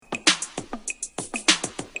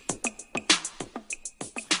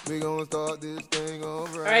We gonna start this thing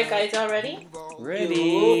alright. All right, guys, y'all ready?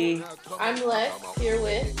 Ready. I'm Les, here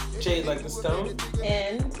with Jade like the stone.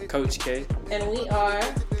 and Coach K. we are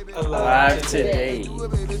Alive today. We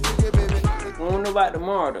don't know about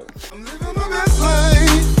tomorrow though. I'm living my best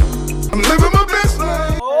life. I'm living my best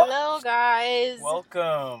life. Hello, guys.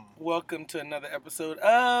 Welcome to another episode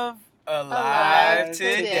of Alive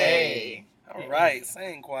Today. All right,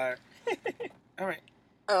 sing choir. All right.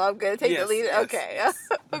 Oh, I'm gonna take Yes, the lead. yes, Okay, yes.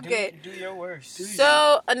 okay. Do your worst.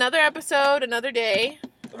 So another episode, another day.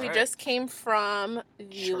 We Alright. just came from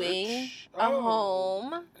viewing Church. a Oh.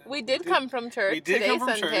 home. We did come from church. we did Today, come from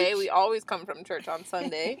Sunday. church. We always come from church on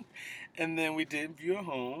Sunday. And then we did view a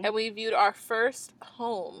home. And we viewed our first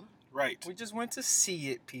home. Right. We just went to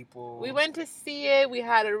see it, people. We went to see it. We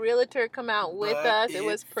had a realtor come out with But us. It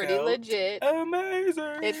was it pretty felt legit.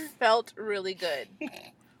 Amazing. It felt really good.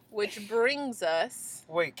 Which brings us.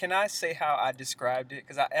 Wait, can I say how I described it?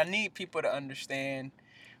 Because I need people to understand.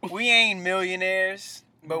 We ain't millionaires,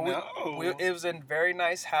 but No. it was a very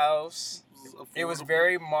nice house. It was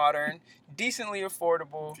very modern, decently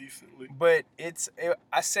affordable. decently. But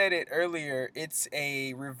I said it earlier, it's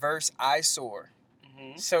a reverse eyesore.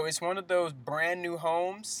 Mhm. So it's one of those brand new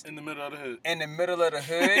homes In the middle of the hood. in the middle of the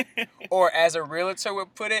hood, or as a realtor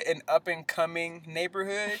would put it, an up and coming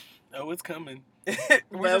neighborhood. Oh, it's coming.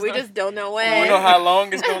 But we just don't know we when. don't know how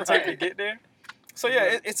long it's gonna take to Right. get there. So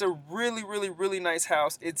yeah, it's a really, really, really nice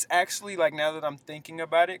house. It's actually like, now that I'm thinking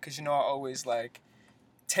about it, because I always like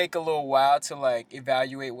take a little while to like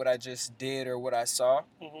evaluate what I just did or what I saw.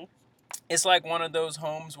 Mhm. It's like one of those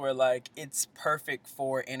homes where like it's perfect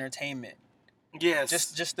for entertainment. Yes.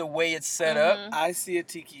 Just the way it's set up. Mhm. I see a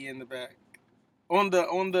tiki in the back. On the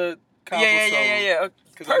cobblestone. Yeah.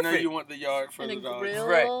 Because I know Perfect. you want the yard for And the a dogs. grill.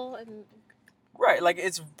 Right. And Right, like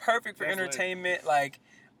it's perfect for Definitely. entertainment. Like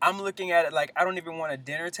I'm looking at it like I don't even want a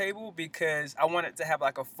dinner table because I want it to have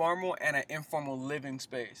like a formal and an informal living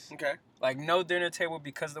space. Okay. Like no dinner table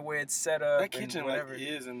because the way it's set up. That and kitchen whatever. like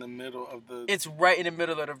is in the middle of the. It's right in the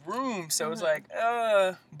middle of the room, so it's Mhm.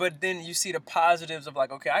 like, but then you see the positives of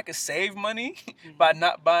like, okay, I could save money by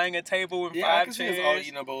not buying a table with yeah, I five can see chairs. us all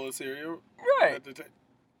eating a bowl of cereal. Right. At the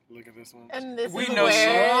Look at this one. And this We is know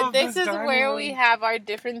where love this this is dining where we room. have our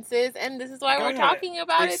differences, and this is why Go we're ahead. talking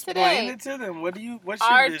about Explain it it today. to them. What's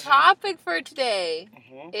your Our vision? topic for today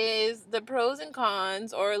Mhm. is the pros and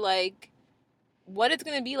cons, or like what it's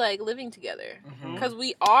gonna be like living together. Mhm. Because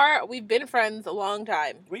we've been friends a long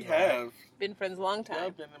time. We Right. have. Been friends a long Y'all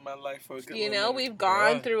time. been in my life for a good You little know, minute. we've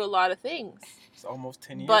gone Right. through a lot of things. It's almost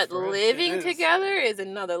 10 years. But for us. living It is. together is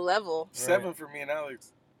another level. 7 for me and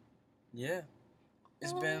Alex. Yeah.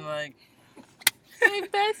 It's been like My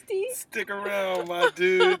bestie. Stick around, my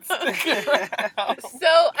dudes. Stick around.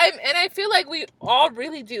 So I feel like we all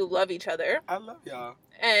really do love each other I love y'all.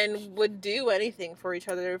 and would do anything for each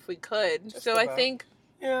other if we could. Just So I about. think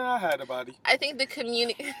Yeah, I had a body. the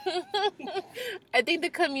I think the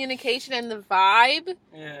communication and the vibe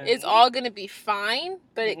yeah. is all gonna be fine,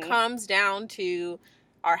 but it Mhm. comes down to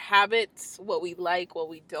our habits, what we like, what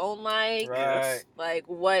we don't like, Right. like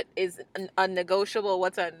what is a negotiable,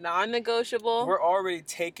 what's a non-negotiable. We're already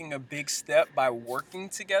taking a big step by working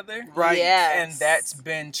together. Right. Yes. And that's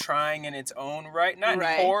been trying in its own right. Not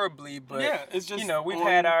Right. horribly, but yeah, it's just we've on-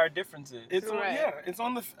 had our differences. It's Right. on, yeah, it's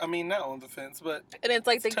on the. I mean, not on the fence, but And it's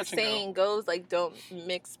like It's the touch and go. saying goes, like, don't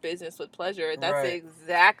mix business with pleasure. That's Right.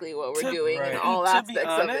 exactly what we're To- doing in right. all to aspects be of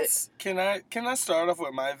it. honest, can I start off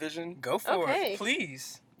with my vision? Go for Okay. it, please.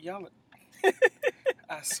 Y'all,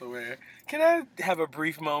 I swear. Can I have a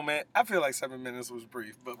brief moment? I feel like 7 minutes was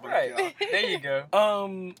brief, but Right. y'all. There you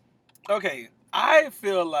go. Okay. I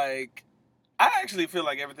actually feel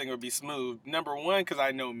like everything would be smooth. Number one, because I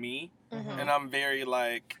know me, Mhm. and I'm very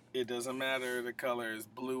like, it doesn't matter. The color is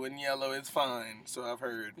blue and yellow. It's fine. So I've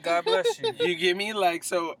heard. God bless you. You get me? Like,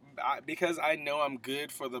 so because I know I'm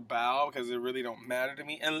good for the bow, because it really don't matter to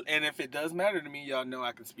me. And if it does matter to me, y'all know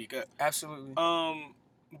I can speak up. Absolutely.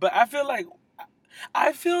 But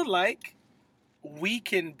I feel like we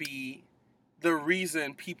can be the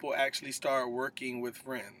reason people actually start working with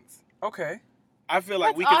friends. Okay. I feel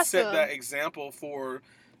like That's we could set awesome. that example for,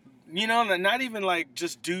 not even like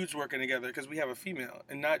just dudes working together, because we have a female,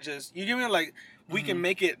 and not just, you get me? Like, we can Mhm.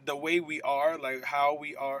 make it the way we are, like how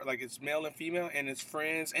we are, like it's male and female, and it's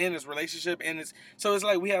friends, and it's relationship, and it's, so it's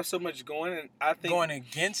like we have so much going, and I think Going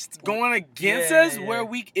against us, Yeah. where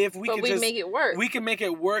if we But could we just make it work. we can make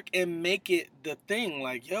it work and make it the thing.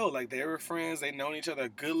 Like, yo, like they were friends, they known each other a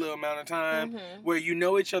good little amount of time, Mhm. where you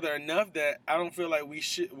know each other enough that I don't feel like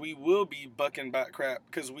we will be bucking back crap,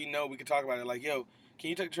 because we know we can talk about it. Like, yo, Can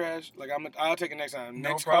you take trash? Like I'll take it next time. No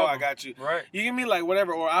Next call, I problem. got you. Right. You give me like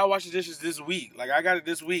whatever, or I'll wash the dishes this week. Like I got it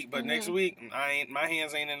this week, but Mhm. next week my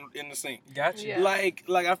hands ain't in the sink. Got you. Yeah. Like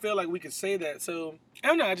I feel like we could say that. So I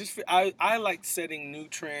don't know. I just feel, I like setting new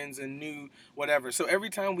trends and new whatever. So every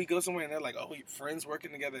time we go somewhere and they're like, oh, your friends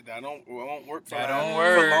working together, that won't work for That long- don't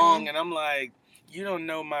for work. long. And I'm like, you don't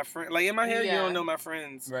know my friend. Like in my head, you Yeah. don't know my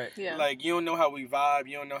friends. Right. Yeah. Like you don't know how we vibe.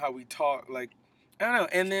 You don't know how we talk. Like I don't know.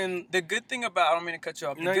 And then The good thing about I don't mean to cut you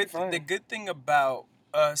off. No, you're fine. The good thing about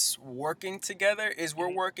us working together is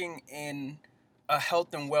we're working in a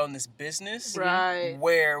health and wellness business, Right.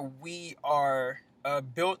 where we are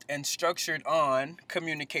built and structured on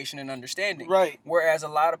communication and understanding. right. Whereas a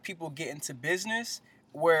lot of people get into business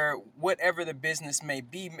where whatever the business may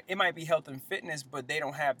be, it might be health and fitness, but they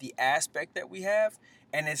don't have the aspect that we have,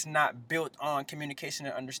 and it's not built on communication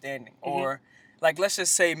and understanding. Mhm. Or like, let's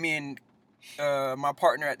just say me and my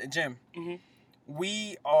partner at the gym, Mhm.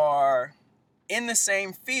 we are in the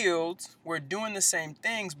same field, we're doing the same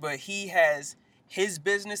things, but he has his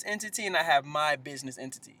business entity and I have my business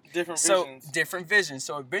entity. Different So visions. different visions.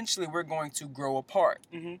 So eventually we're going to grow apart.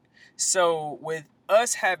 Mhm. So with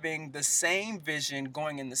us having the same vision,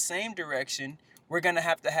 going in the same direction, we're gonna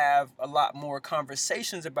have to have a lot more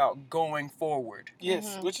conversations about going forward, Yes,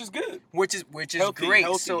 Mhm. which is good. which is Healthy, great.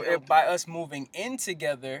 healthy, So healthy. if by us moving in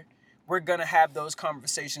together, we're gonna have those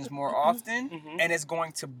conversations more often, Mhm. and it's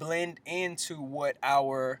going to blend into what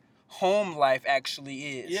our home life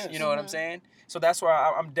actually is. Yes. You know what I'm Mhm. saying? So that's why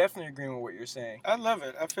I'm definitely agreeing with what you're saying. I love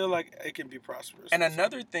it. I feel like it can be prosperous. And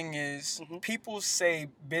another thing is, Mhm. people say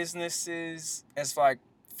businesses, as like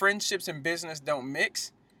friendships and business don't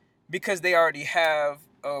mix, because they already have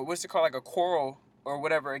what's it called, like a quarrel or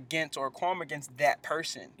whatever against, or a qualm against that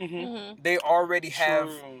person. Mm-hmm. Mhm. They already have,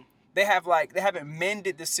 True. they haven't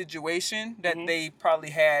mended the situation that Mhm. they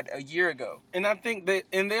probably had a year ago. And I think they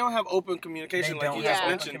don't have open communication They like don't you have just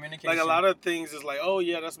open mentioned. communication. Like a lot of things is like, oh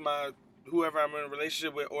yeah, that's my whoever I'm in a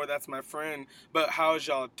relationship with, or that's my friend. But how's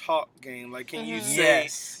y'all talk game? Like, can you Mhm. say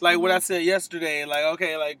Yes. like what I said yesterday? Like,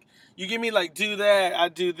 okay, like you give me like do that, I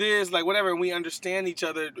do this, like whatever, and we understand each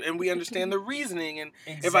other and we understand the reasoning. And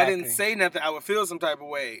if I didn't say nothing, I would feel some type of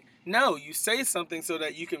way. No, you say something so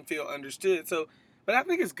that you can feel understood. So. But I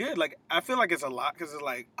think it's good. Like, I feel like it's a lot because it's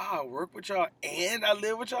like, I work with y'all and I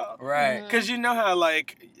live with y'all. Right. Mhm. Because you know how,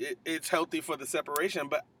 like, it's healthy for the separation,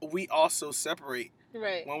 but we also separate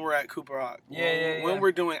Right. when we're at Cooper Hawk. Yeah. When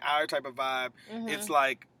we're doing our type of vibe, Mhm. it's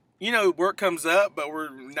like, you know, work comes up, but we're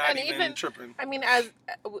not And even tripping. I mean, as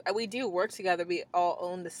we do work together, we all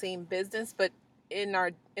own the same business, but in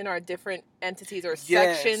our different entities or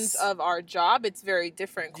sections Yes. of our job, it's very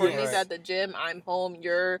different. Courtney's Yes. at the gym, I'm home,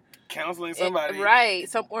 you're Counseling somebody. right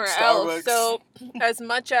somewhere Starbucks. else. So as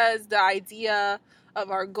much as the idea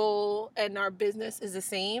of our goal and our business is the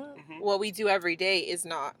same, Mhm. what we do every day is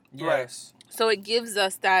not. Yes. So it gives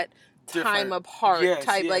us that time Different. apart Yes,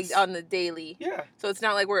 type, like yes. on the daily. Yeah. So it's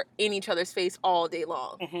not like we're in each other's face all day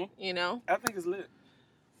long. hmm You know. I think it's lit.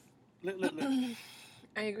 Lit.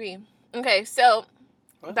 I agree. Okay, so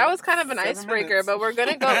that was kind of an 7 icebreaker, minutes. but we're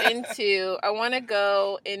gonna go into. I want to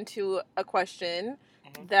go into a question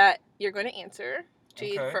Mhm. that you're going to answer,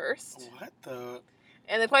 Jade, Okay. first. What the?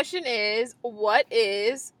 And the question is, what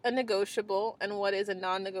is a negotiable and what is a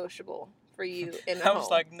non-negotiable for you in the I home? was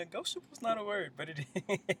like, negotiable's not a word, but it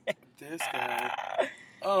is. This guy.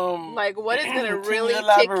 Like, what is gonna Can you really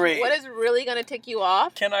elaborate? what is really gonna tick you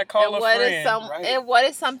off? Can I call And a what friend? is Right. and what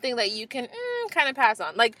is something that you can kind of pass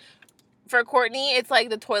on? Like, for Courtney, it's like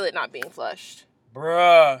the toilet not being flushed.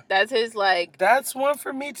 Bruh. That's his like. That's one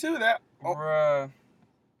for me too. That Bruh.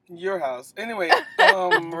 your house. Anyway,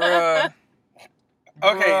 Bruh.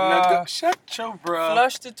 okay, Bruh. shut your bruh.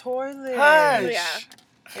 Flush the toilet. Hush. Yeah.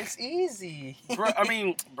 It's easy. Bruh, I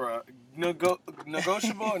mean, bruh.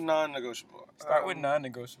 Negotiable or non-negotiable? Start with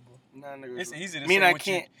non-negotiable. Non-negotiable. It's easy to I mean, say I what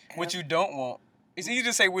can't. what you don't want. It's easy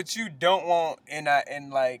to say what you don't want, and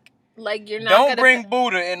like, Like, you're not don't gonna bring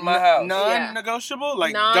Buddha in my house. Non-negotiable?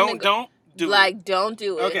 Like, Non-nego- don't do like it. don't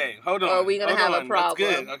do it. Okay, hold on. Or we gonna Hold have a on. That's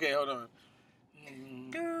good. problem. Okay, hold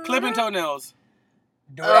on. Clipping toenails.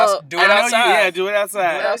 Do it, Oh, do it I know outside. You, yeah, do it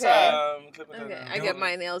outside. Do it outside. Clipping Okay, toenails. I get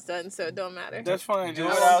my nails done, so it don't matter. That's fine. Do I it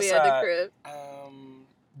Just, won't be at the outside. crib.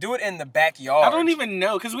 Do it in the backyard. I don't even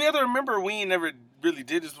know, because we have to remember we ain't never really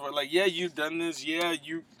did this before. Like, yeah, you've done this. Yeah,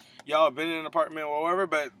 y'all have been in an apartment or whatever,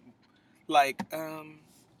 but like,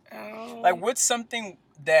 Like, what's something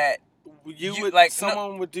that you would like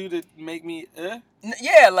someone would do to make me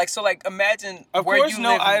Yeah, like so like imagine of where course you no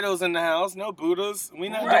live idols in the house, no Buddhas. We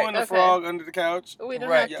not Right. doing the Okay. frog under the couch. We don't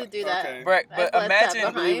Right. have to do that. Okay. Right, but I've left that imagine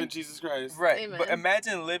I believe in behind. Jesus Christ. Right. Amen. But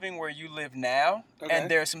imagine living where you live now Okay. and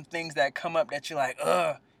there are some things that come up that you're like,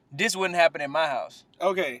 this wouldn't happen in my house.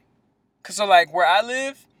 Okay. Cause so like where I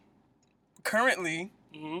live currently,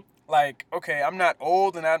 Mm-hmm. like, okay, I'm not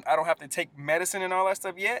old and I don't have to take medicine and all that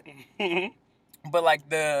stuff yet. But like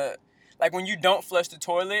when you don't flush the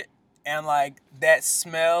toilet and like that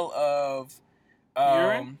smell of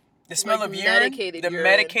Urine? the smell Like of urine, medicated the urine.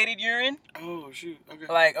 medicated urine, Oh shoot. Okay.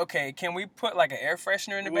 like, okay, can we put like an air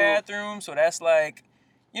freshener in the Well- bathroom? So that's like,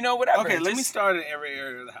 whatever. Okay, let me just- start in every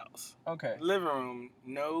area of the house. Okay. Living room,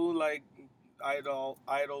 no like idol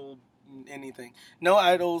anything. No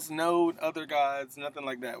idols, no other gods, nothing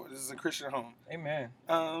like that. This is a Christian home. Amen.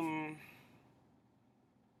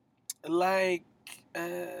 Like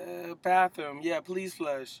bathroom, yeah, please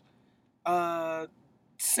flush.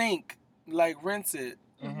 Sink, like rinse it.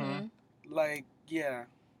 Mm-hmm. Like, yeah,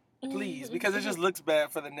 please, because it just looks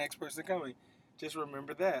bad for the next person coming. Just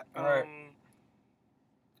remember that. Right.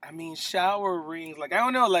 I mean, shower rings, like I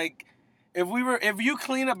don't know, like if you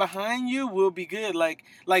clean up behind you, we'll be good. Like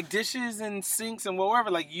dishes and sinks and whatever.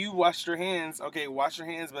 Like you washed your hands. Okay, wash your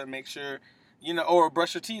hands, but make sure or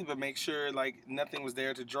brush your teeth, but make sure like nothing was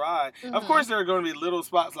there to dry. Of course, there are going to be little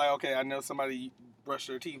spots. Like okay, I know somebody brushed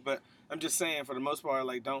their teeth, but I'm just saying for the most part,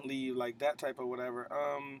 like don't leave like that type of whatever.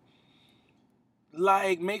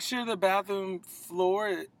 Like make sure the bathroom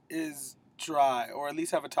floor is dry, or at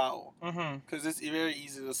least have a towel, because it's very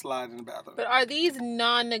easy to slide in the bathroom. But are these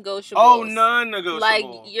non-negotiables? Oh, non-negotiable. Like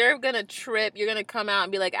you're gonna trip, you're gonna come out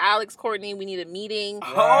and be like, Alex, Courtney, we need a meeting.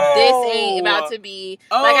 Oh. This ain't about to be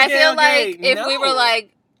like. I feel like if we were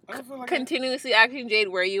like I don't feel like continuously asking Jade,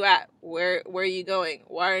 where are you at? Where are you going?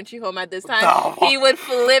 Why aren't you home at this time? Oh. He would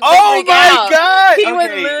flip. Oh the freak my out. God! He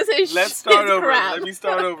would Okay, lose his Let's start his over. crap. Let me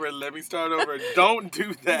start over. Don't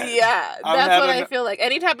do that. Yeah, I'm that's what having- I feel like.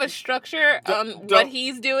 Any type of structure, Don't- what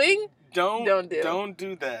he's doing, Don't do. Don't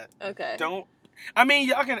do that. Okay. Don't. I mean,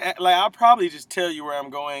 y'all can like. I'll probably just tell you where I'm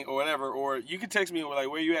going or whatever, or you can text me like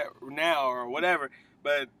where you at now or whatever.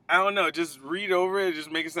 But I don't know. Just read over it.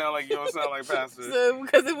 Just make it sound like you don't sound like pastor. So,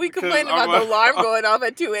 because if we complain I'm about the alarm like- going off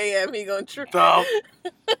at 2 a.m., he gonna trip. Dumb.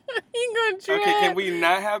 He gonna trip. Okay, can we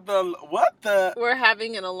not have the what the? We're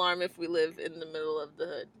having an alarm if we live in the middle of the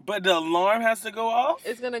hood. But the alarm has to go off.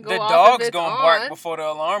 It's gonna go The off. dog's if it's gonna on. bark before the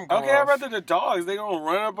alarm goes Okay, off. I'd rather the dogs. They gonna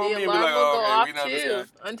run up on The me and be alarm like, will "Oh, go okay, off we know too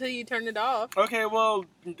this until you turn it off. guy." Okay, well,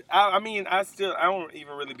 I mean, I don't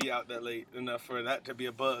even really be out that late enough for that to be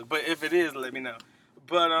a bug. But if it is, let me know.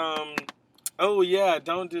 But oh yeah,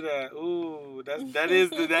 don't do that. Ooh, that is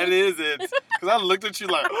it. Cause I looked at you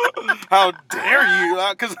like, how dare you?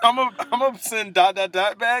 Cause I'm gonna send ...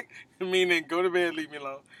 back. Meaning, go to bed, leave me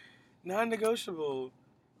alone. Non-negotiable.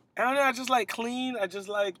 I don't know. I just like clean. I just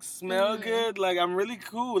like smell good. Like I'm really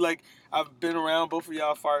cool. Like I've been around both of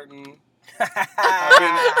y'all farting.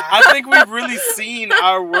 I think we've really seen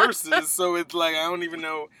our worstest. So it's like I don't even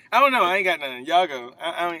know. I don't know. I ain't got nothing. Y'all go.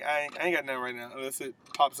 I ain't got nothing right now unless it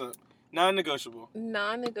pops up. Non-negotiable.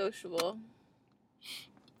 Non-negotiable.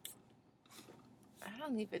 I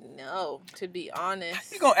don't even know, to be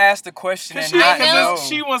honest. You gonna ask the question Cause and not know?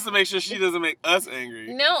 she wants to make sure she doesn't make us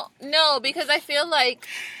angry. No, because I feel like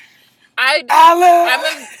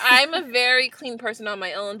Alex! I'm a very clean person on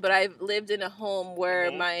my own, but I've lived in a home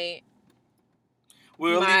where my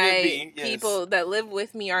We'll leave it be. Yes. people that live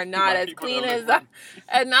with me are not My as people clean that as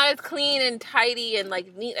live not as clean and tidy and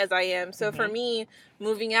like neat as I am. So for me,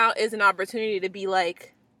 moving out is an opportunity to be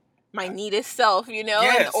like my neatest self, Yes,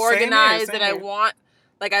 and organized. same And I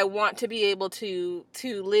here. want to be able to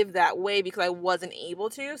live that way because I wasn't able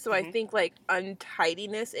to. So I think like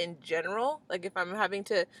untidiness in general, like if I'm having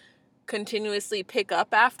to continuously pick up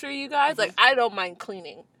after you guys, like I don't mind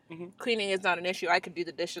cleaning. Cleaning is not an issue. I could do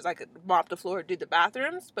the dishes. I could mop the floor, do the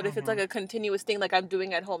bathrooms. But if it's like a continuous thing like I'm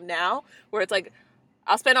doing at home now, where it's like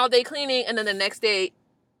I'll spend all day cleaning and then the next day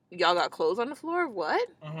y'all got clothes on the floor? What?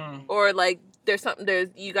 Or like there's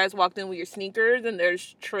you guys walked in with your sneakers and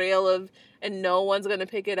there's trail of and no one's gonna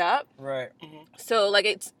pick it up. Right. So like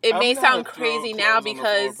it may sound crazy now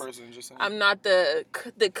because I'm not the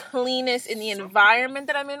cleanest in the environment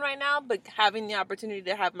that I'm in right now, but having the opportunity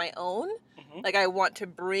to have my own, like I want to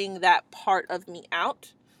bring that part of me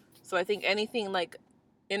out. So I think anything like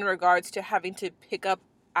in regards to having to pick up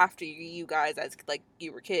after you guys as like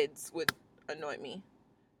you were kids would annoy me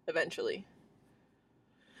eventually.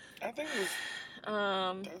 I think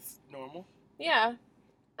that's normal. Yeah.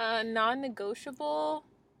 Non-negotiable.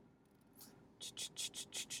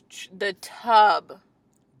 The tub.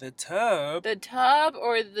 The tub. The tub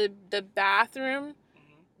or the bathroom.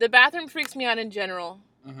 The bathroom freaks me out in general.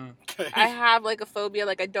 Okay. I have like a phobia.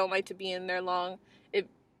 Like I don't like to be in there long.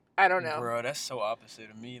 I don't know. Bro, that's so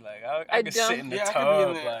opposite of me. Like I could sit in the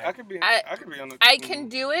tub. I could be on the. I can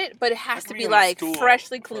do it, but it has to be like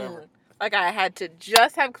freshly clean. Forever. Like I had to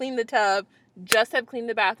just have cleaned the tub, just have cleaned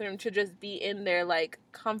the bathroom to just be in there like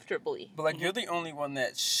comfortably. But like you're the only one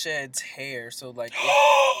that sheds hair, so like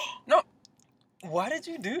no. Why did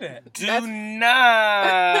you do that? Do not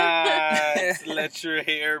let your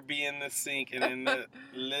hair be in the sink and in the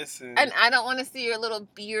listen. And I don't want to see your little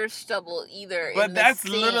beard stubble either. But in that's the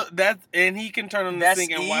sink. little and he can turn on the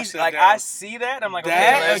sink and wash that like down. I see that, I'm like,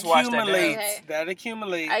 okay, let's wash that down. That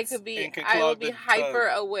accumulates. I will be hyper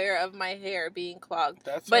aware of my hair being clogged.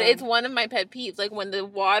 But it's one of my pet peeves. Like when the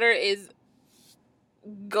water is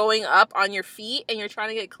going up on your feet and you're trying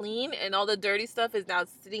to get clean and all the dirty stuff is now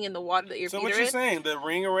sitting in the water that your feet are in. So what you're saying, the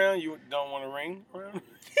ring around, you don't want a ring around? Is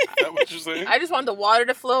that what you're saying? I just want the water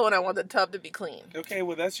to flow and I want the tub to be clean. Okay,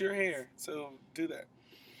 well that's your hair, so do that.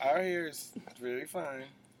 Our hair is very fine.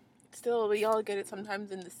 Still, we all get it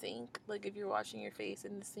sometimes in the sink. Like if you're washing your face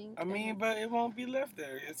in the sink. I mean, but it won't be left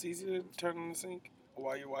there. It's easy to turn on the sink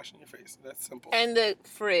while you're washing your face. That's simple. And the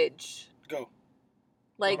fridge. Go.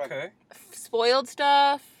 Like okay. Spoiled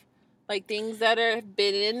stuff, like things that are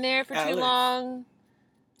been in there for too long.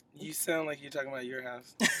 You sound like you're talking about your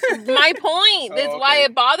house. My point. That's why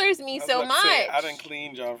it bothers me so much. I didn't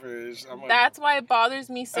clean y'all fridge. That's why it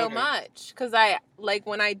bothers me so much. Because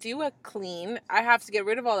when I do a clean, I have to get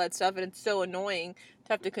rid of all that stuff, and it's so annoying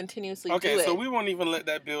to have to continuously do it. Okay, so we won't even let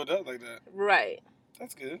that build up like that. Right.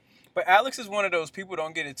 That's good. But Alex is one of those people,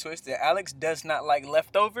 don't get it twisted. Alex does not like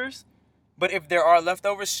leftovers. But if there are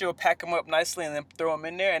leftovers, she'll pack them up nicely and then throw them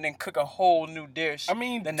in there and then cook a whole new dish. I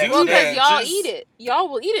mean, the next well, day. because y'all eat it. Y'all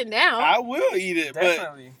will eat it now. I will eat it,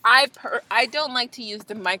 definitely. But I don't like to use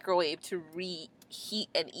the microwave to reheat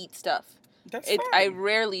and eat stuff. That's fine. I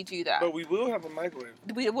rarely do that. But we will have a microwave.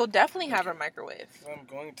 We will definitely have a microwave. I'm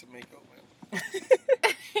going to make oatmeal.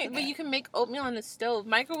 But you can make oatmeal on the stove.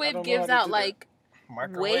 Microwave gives out like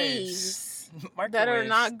waves that are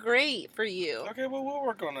not great for you. Okay, well we'll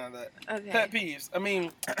work on that. Okay. Pet peeves. I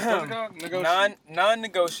mean,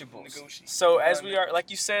 non-negotiables. So as we are,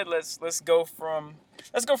 like you said, let's go from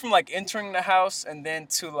like entering the house and then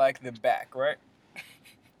to like the back, right?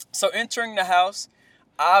 So entering the house,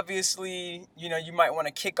 obviously, you might want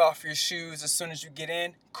to kick off your shoes as soon as you get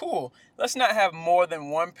in. Cool. Let's not have more than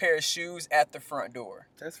one pair of shoes at the front door.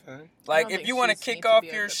 That's fine. Like, if you want to kick off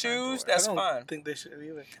your shoes, that's fine. I don't think they should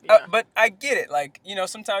either. But I get it. Like,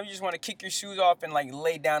 sometimes you just want to kick your shoes off and, like,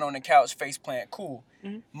 lay down on the couch, face plant. Cool.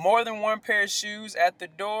 Mm-hmm. More than one pair of shoes at the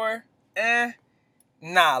door,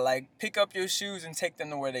 nah. Like, pick up your shoes and take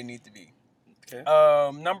them to where they need to be. Okay.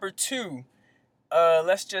 Number 2,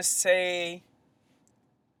 let's just say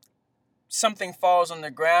something falls on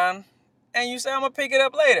the ground. And you say, I'm going to pick it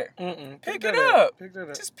up later. Pick it up. Pick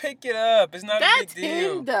that up. Just pick it up. It's not a big deal.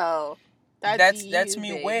 That's him, though. That's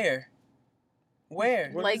me. Where?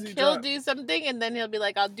 Like, he'll do something, and then he'll be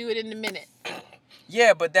like, I'll do it in a minute.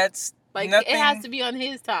 Yeah, but that's like, nothing. It has to be on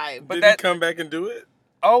his time. But did he come back and do it?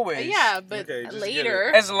 Always. Yeah, but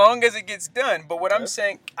later. As long as it gets done. But what I'm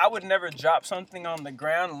saying, I would never drop something on the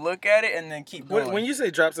ground, look at it, and then keep going. When you say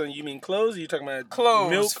drop something, you mean clothes? Or you talking about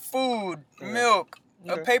clothes, milk? food, milk,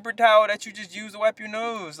 a paper towel that you just use to wipe your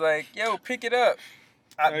nose. Like, yo, pick it up.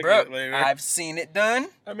 I've seen it done.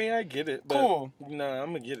 I mean, I get it. But cool. No, I'm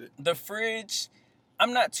going to get it. The fridge,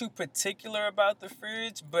 I'm not too particular about the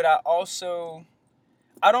fridge, but I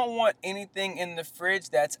don't want anything in the fridge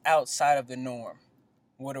that's outside of the norm.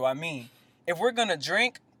 What do I mean? If we're going to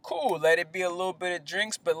drink, cool, let it be a little bit of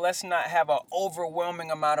drinks, but let's not have an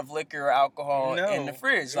overwhelming amount of liquor or alcohol in the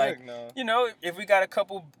fridge. If we got a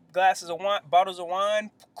couple glasses of wine, bottles of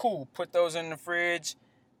wine, cool, put those in the fridge,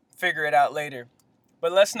 figure it out later.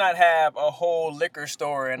 But let's not have a whole liquor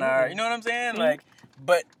store in our, you know what I'm saying?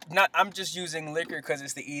 I'm just using liquor because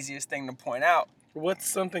it's the easiest thing to point out. What's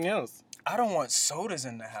something else? I don't want sodas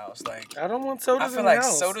in the house. Like, I don't want sodas in the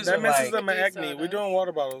house. Sodas that messes like, up my acne. We're doing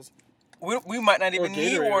water bottles. We might not even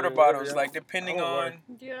need water bottles, like, depending on...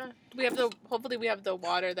 Yeah. Hopefully we have the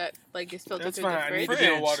water that, like, is filtered through the fridge. I need to be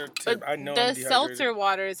on water, too. I know the seltzer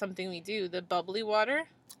water is something we do. The bubbly water?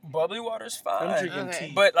 Bubbly water's fine. I'm drinking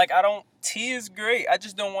tea. But, like, tea is great. I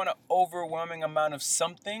just don't want an overwhelming amount of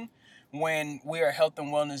something when we are a health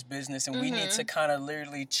and wellness business and we need to kind of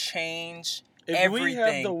literally change everything. If we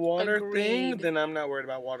have the water thing, then I'm not worried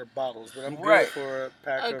about water bottles. But I'm good for a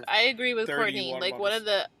pack of I agree with Courtney. Like, bottles.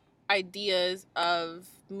 ideas of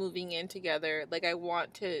moving in together. Like, I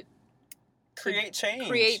want to create change.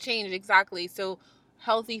 Create change, exactly. So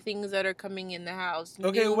healthy things that are coming in the house,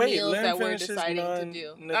 Okay, new wait, meals Len that we're finishes deciding to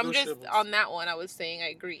do. I'm just non-negotiables. on that one. I was saying I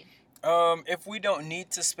agree. If we don't need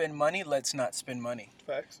to spend money, let's not spend money.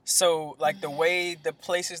 Facts. So, like, the way the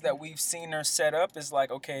places that we've seen are set up is like,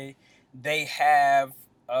 okay, they have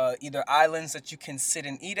either islands that you can sit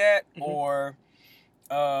and eat at, or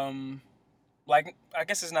like, I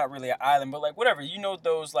guess it's not really an island, but like whatever, you know,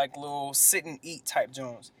 those like little sit and eat type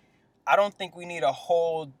zones. I don't think we need a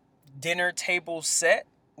whole dinner table set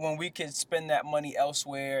when we could spend that money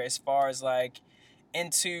elsewhere, as far as like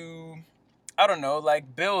into, I don't know,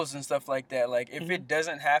 like bills and stuff like that. Like, if it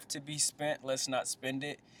doesn't have to be spent, let's not spend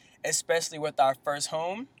it, especially with our first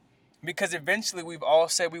home, because eventually we've all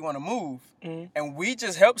said we want to move, and we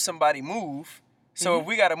just helped somebody move. So if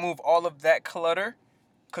we got to move all of that clutter,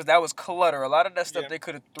 because that was clutter, a lot of that stuff they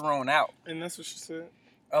could have thrown out. And that's what she said.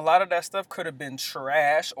 A lot of that stuff could have been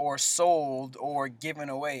trash or sold or given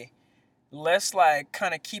away. Let's like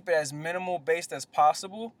kind of keep it as minimal based as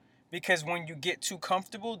possible, because when you get too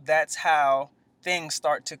comfortable, that's how things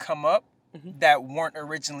start to come up that weren't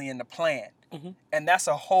originally in the plan. And that's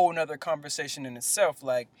a whole nother conversation in itself.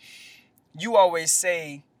 Like, you always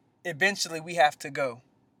say, eventually we have to go.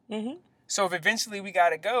 So if eventually we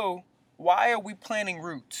got to go, why are we planning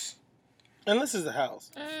routes? Unless it's a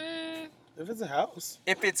house. If it's a house.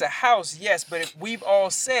 If it's a house, yes, but if we've all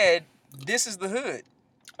said, this is the hood.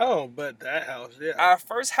 Oh, but that house, yeah. Our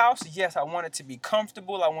first house, yes, I want it to be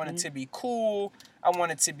comfortable. I want it to be cool. I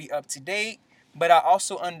want it to be up to date. But I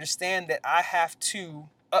also understand that I have to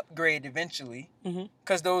upgrade eventually,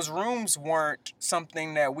 because those rooms weren't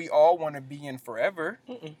something that we all want to be in forever.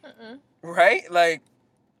 Right? Like,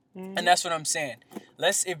 and that's what I'm saying.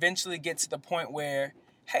 Let's eventually get to the point where,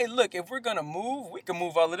 hey, look, if we're going to move, we can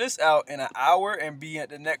move all of this out in an hour and be at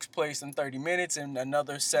the next place in 30 minutes and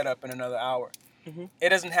another setup in another hour. It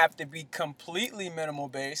doesn't have to be completely minimal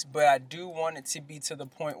based, but I do want it to be to the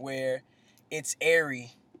point where it's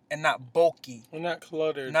airy and not bulky. We're not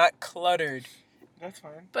cluttered. Not cluttered. That's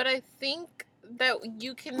fine. But I think that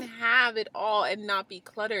you can have it all and not be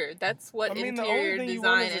cluttered. That's what interior the only thing design you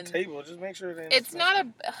want is a table. Just make sure it it's not a.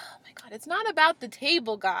 Oh my god! It's not about the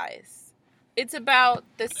table, guys. It's about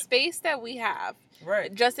the space that we have.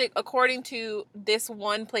 Right. Just according to this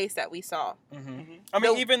one place that we saw. I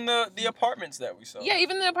mean, even the apartments that we saw. Yeah,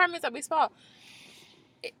 even the apartments that we saw.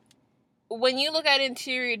 When you look at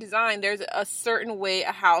interior design, there's a certain way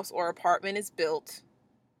a house or apartment is built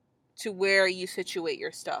to where you situate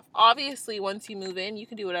your stuff. Obviously, once you move in, you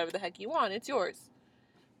can do whatever the heck you want. It's yours.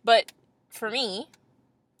 But for me,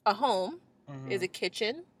 a home is a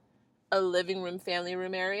kitchen, a living room, family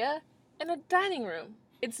room area, and a dining room.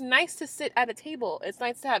 It's nice to sit at a table. It's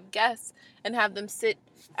nice to have guests and have them sit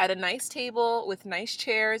at a nice table with nice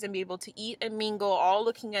chairs and be able to eat and mingle, all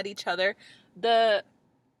looking at each other. The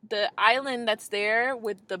island that's there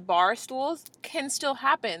with the bar stools can still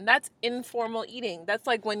happen. That's informal eating. That's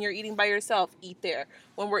like when you're eating by yourself, eat there.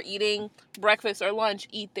 When we're eating breakfast or lunch,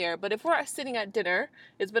 eat there. But if we're sitting at dinner,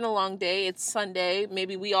 it's been a long day, it's Sunday,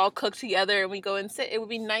 maybe we all cook together and we go and sit. It would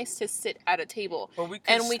be nice to sit at a table. But we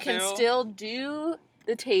can still do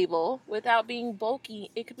the table without being bulky.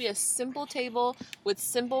 It could be a simple table with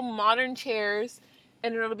simple modern chairs,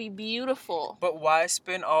 and it'll be beautiful. But why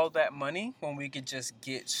spend all that money when we could just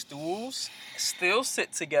get stools, still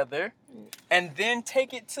sit together, and then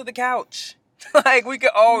take it to the couch? Like, we could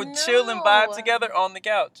all chill and vibe together on the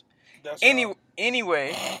couch.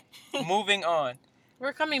 Anyway, moving on.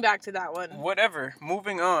 We're coming back to that one. Whatever.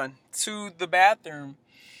 Moving on to the bathroom.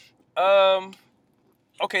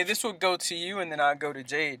 Okay, this will go to you, and then I'll go to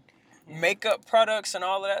Jade. Makeup products and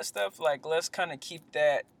all of that stuff, like, let's kind of keep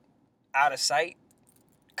that out of sight.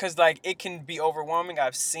 Because, like, it can be overwhelming.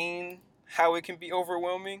 I've seen how it can be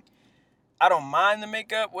overwhelming. I don't mind the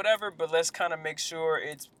makeup, whatever, but let's kind of make sure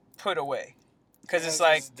it's put away. Because it's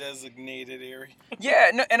like... designated area.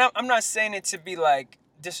 Yeah, no, and I'm not saying it to be, like,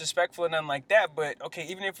 disrespectful or nothing like that, but, okay,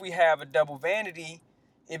 even if we have a double vanity,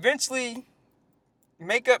 eventually...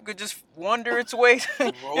 makeup could just wander its way.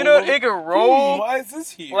 You know, it could roll. Why is this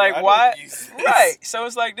here? Like, why? Right. So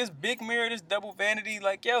it's like this big mirror, this double vanity.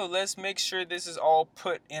 Like, yo, let's make sure this is all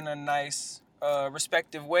put in a nice,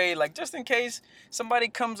 respective way. Like, just in case somebody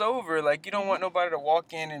comes over. Like, you don't want nobody to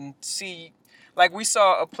walk in and see. Like, we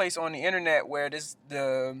saw a place on the internet where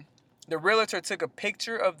the realtor took a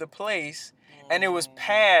picture of the place, and it was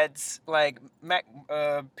pads, like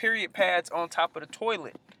period pads on top of the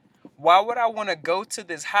toilet. Why would I want to go to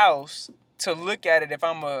this house to look at it if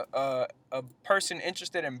I'm a person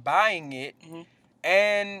interested in buying it,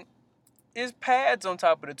 and is pads on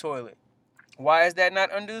top of the toilet? Why is that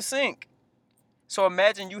not under the sink? So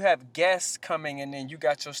imagine you have guests coming and then you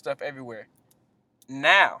got your stuff everywhere.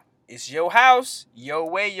 Now, it's your house, your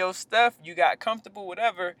way, your stuff. You got comfortable,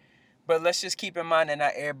 whatever. But let's just keep in mind that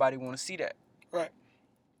not everybody want to see that. Right.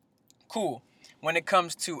 Cool. When it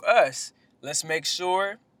comes to us, let's make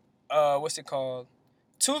sure, what's it called?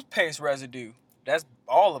 Toothpaste residue. That's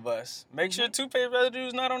all of us. Make sure toothpaste residue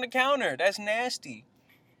is not on the counter. That's nasty.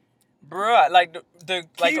 Bruh, like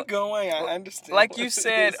Keep going, I understand. Like you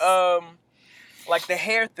said, like the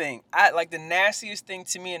hair thing. Like the nastiest thing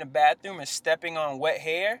to me in a bathroom is stepping on wet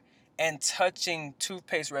hair and touching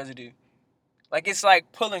toothpaste residue. Like it's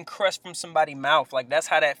like pulling crust from somebody's mouth. Like that's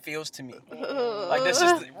how that feels to me. Like that's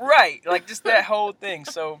just right. Like just that whole thing.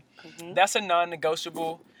 So that's a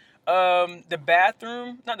non-negotiable. The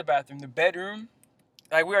bedroom.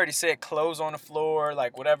 Like we already said, clothes on the floor,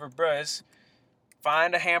 like whatever, bruh.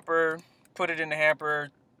 Find a hamper, put it in the hamper,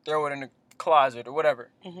 throw it in the closet or whatever.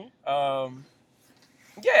 Yeah,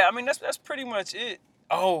 I mean that's pretty much it.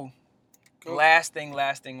 Oh, last thing.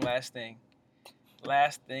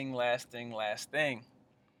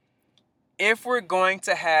 If we're going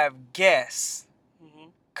to have guests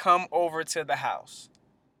come over to the house,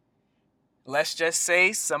 let's just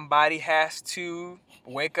say somebody has to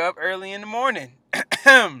wake up early in the morning,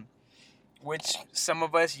 which some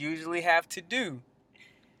of us usually have to do.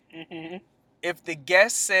 If the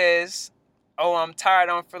guest says, "Oh, I'm tired, I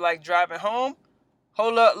don't feel like driving home,"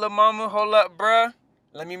 hold up, lil' mama, hold up, bruh.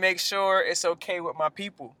 Let me make sure it's okay with my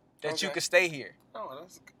people that you can stay here. Oh,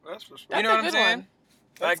 that's respectful. You know what I'm saying?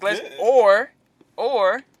 That's Like good.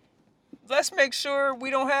 or let's make sure we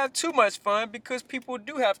don't have too much fun because people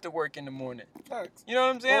do have to work in the morning. Facts. You know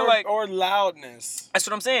what I'm saying? Or loudness. That's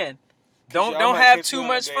what I'm saying. Y'all Don't might have catch too me on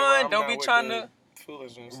a much day where fun. I'm Don't not be with trying the to.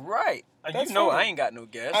 foolishness. Right. That's You know fine. I ain't got no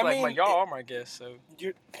guests. I Like mean, y'all are my guests, so.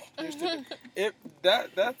 You're stupid.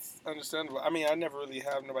 That's understandable. I mean, I never really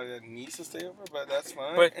have nobody that needs to stay over, but that's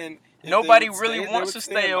fine. But and if nobody they would really stay, they wants would to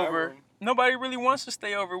stay in stay my over. room. Nobody really wants to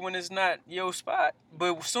stay over when it's not your spot.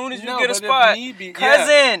 But as soon as you No, get a but if spot, need be,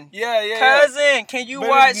 cousin, Yeah. cousin, can you But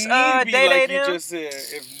watch if need be, Day like Day you them? just said,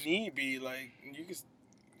 if need be, like you can.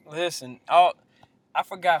 Listen, I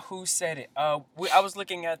forgot who said it. I was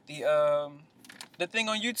looking at the thing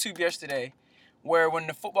on YouTube yesterday, where when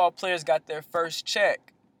the football players got their first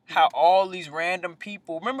check, how all these random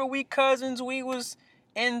people. Remember we cousins? We was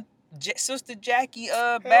in Sister Jackie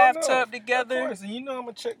bathtub No. together. Of course, and you know I'm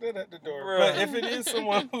gonna check that at the door. Bruh. But if it is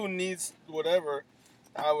someone who needs whatever,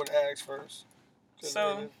 I would ask first.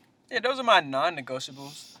 So yeah, those are my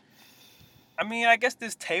non-negotiables. I mean, I guess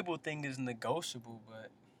this table thing is negotiable, but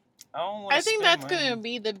I don't want to. I think that's gonna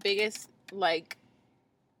be the biggest like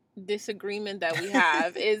disagreement that we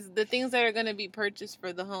have is the things that are gonna be purchased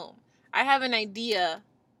for the home. I have an idea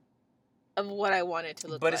of what I want it to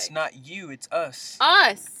look like. But it's not you, it's us.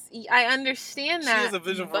 Us. I understand that. She has a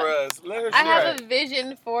vision for but us. Let her I share. have a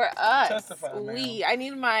vision for us. Testify, ma'am. I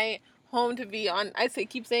need my home to be on.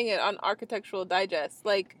 Keep saying it on Architectural Digest.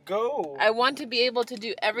 Like Go. I want to be able to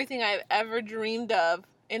do everything I've ever dreamed of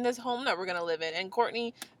in this home that we're gonna live in. And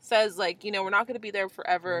Courtney says like, we're not gonna be there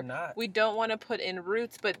forever. We're not. We don't want to put in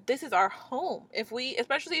roots, but this is our home.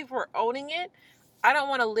 Especially if we're owning it, I don't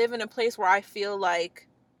want to live in a place where I feel like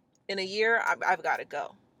in a year I've got to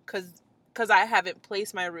go because I haven't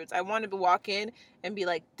placed my roots. I want to walk in and be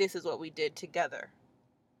like, this is what we did together,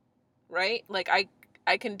 right? Like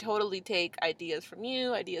I can totally take ideas from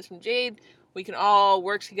you, ideas from Jade. We can all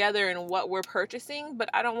work together in what we're purchasing, but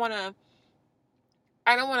I don't want to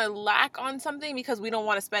lack on something because we don't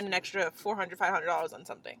want to spend an extra $400, $500 on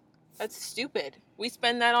something. That's stupid. We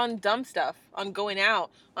spend that on dumb stuff, on going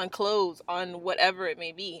out, on clothes, on whatever it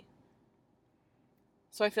may be.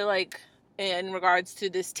 So I feel like in regards to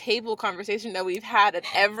this table conversation that we've had at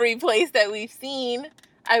every place that we've seen,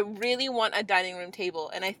 I really want a dining room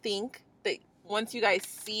table. And I think that once you guys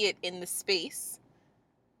see it in the space,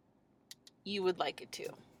 you would like it too.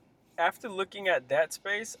 After looking at that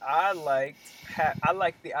space, I like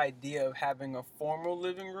the idea of having a formal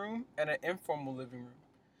living room and an informal living room.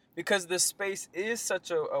 Because the space is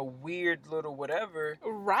such a weird little whatever.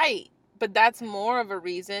 Right. But that's more of a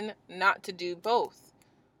reason not to do both.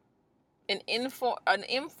 An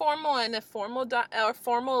informal and a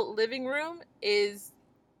formal living room is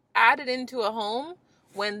added into a home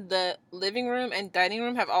when the living room and dining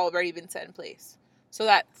room have already been set in place. So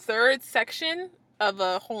that third section of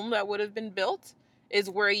a home that would have been built is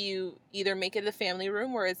where you either make it a family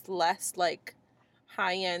room where it's less like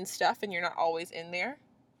high-end stuff and you're not always in there.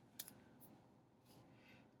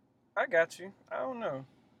 I got you. I don't know.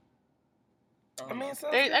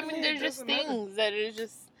 I mean, there's just things that are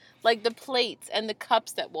just like the plates and the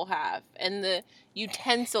cups that we'll have and the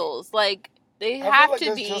utensils. Like they have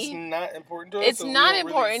to be. Just not important to us. It's not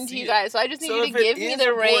important to you guys, so I just need you to give me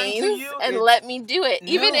the reins and let me do it.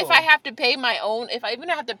 No. Even if I have to pay my own, if I even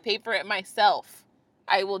have to pay for it myself,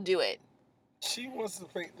 I will do it. She wants to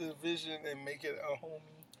paint the vision and make it a home.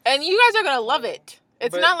 And you guys are gonna love it.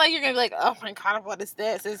 It's not like you're gonna be like, oh my god, what is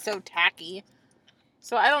this? It's so tacky.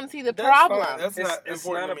 So I don't see the problem. Fine. That's not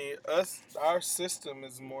important to me. Our system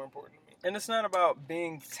is more important to me. And it's not about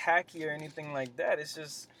being tacky or anything like that. It's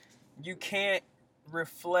just you can't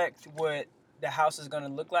reflect what the house is going to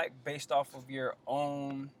look like based off of your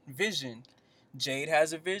own vision. Jade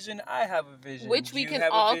has a vision. I have a vision. Which we can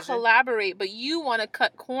all collaborate, but you want to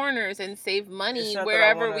cut corners and save money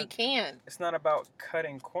wherever we can. It's not about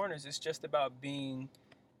cutting corners. It's just about being,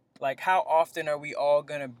 like, how often are we all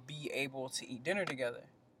going to be able to eat dinner together?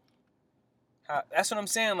 That's what I'm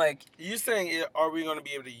saying. Like, you saying, are we going to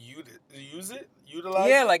be able to use it? Utilize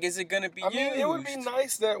yeah, it? like, is it going to be used? I mean, it would be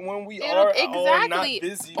nice that when we are all not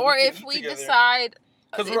busy, or if we decide...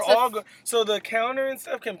 Because we're all good. So the counter and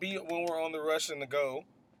stuff can be when we're on the rush and to go.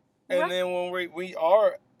 And then when we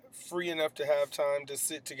are free enough to have time to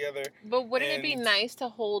sit together. But wouldn't it be nice to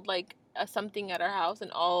hold, like, something at our house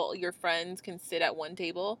and all your friends can sit at one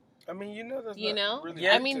table? I mean, that's you know? Really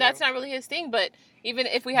I mean, that's not really his thing, but even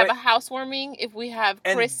if we have a housewarming, if we have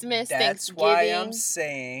Christmas, Thanksgiving. That's why I'm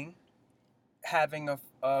saying having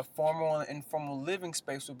a formal and informal living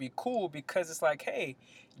space would be cool, because it's like, hey,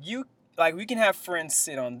 we can have friends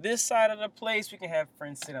sit on this side of the place, we can have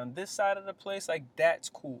friends sit on this side of the place, like, that's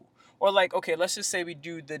cool. Or, like, okay, let's just say we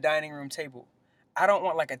do the dining room table. I don't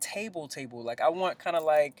want, like, a table. Like, I want kind of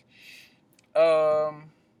like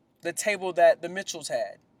the table that the Mitchells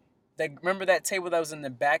had. Remember that table that was in the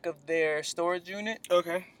back of their storage unit?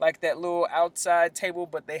 Okay. Like that little outside table,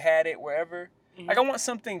 but they had it wherever. Mm-hmm. Like, I want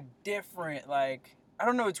something different. Like, I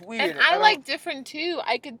don't know, it's weird. And I like different, too.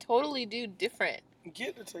 I could totally do different.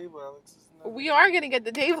 Get the table, Alex. We are going to get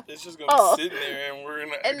the table. It's just going to be sitting there, and we're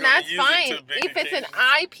going to And that's fine. If it's an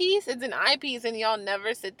eyepiece, it's an eyepiece, and y'all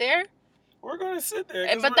never sit there. We're going to sit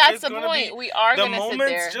there. But that's the point. We are going to sit there. The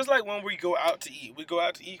moments, just like when we go out to eat. We go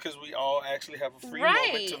out to eat because we all actually have a free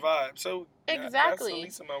moment to vibe. So, exactly. That's the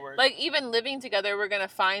least of my worries. Like, even living together, we're going to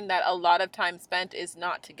find that a lot of time spent is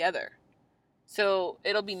not together. So,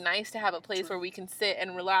 it'll be nice to have a place where we can sit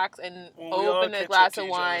and relax and open a glass of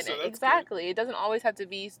wine. Exactly. Good. It doesn't always have to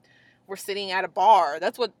be we're sitting at a bar.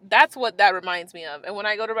 That's what that reminds me of. And when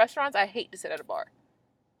I go to restaurants, I hate to sit at a bar.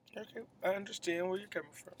 Okay, I understand where you're coming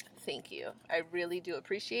from. Thank you. I really do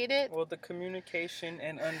appreciate it. Well, the communication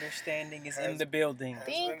and understanding is in the building.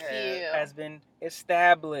 Thank you. Has been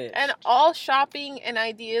established. And all shopping and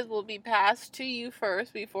ideas will be passed to you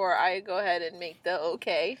first before I go ahead and make the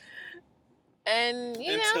okay. And,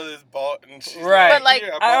 you know. Until it's bought. And she's right. But, like,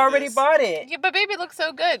 I already bought it. Yeah, but baby, it looks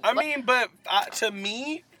so good. I mean, but to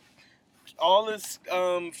me, all this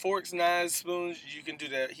forks, knives, spoons, you can do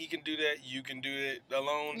that. He can do that. You can do it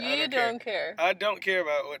alone. You don't care. I don't care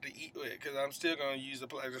about what to eat with because I'm still going to use the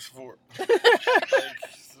plastic fork.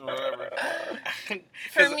 Whatever.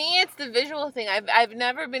 For me, it's the visual thing. I've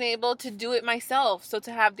never been able to do it myself. So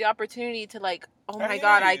to have the opportunity to, like, oh my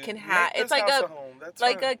God, I can have. It's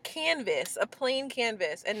like a canvas, a plain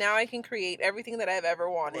canvas, and now I can create everything that I've ever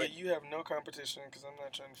wanted. Well, you have no competition because I'm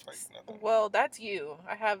not trying to fight nothing. Well, that's you.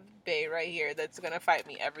 I have Bae right here that's gonna fight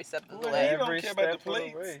me every step of the way. You don't care about the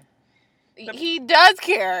plates. He does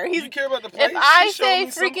care. You care about the plates. If I say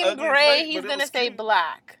freaking gray, he's gonna say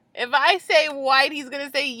black. If I say white, he's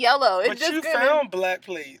gonna say yellow. But you found black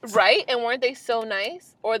plates, right? And weren't they so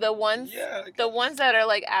nice? Or the ones, the ones that are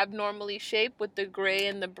like abnormally shaped with the gray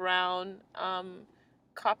and the brown,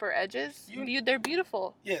 copper edges. They're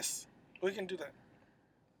beautiful. Yes, we can do that.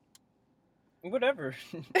 Whatever.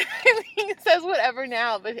 He says whatever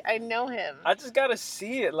now, but I know him. I just gotta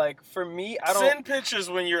see it. Like, for me, I don't send pictures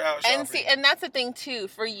when you're out shopping. And that's the thing too.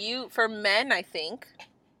 For men, I think.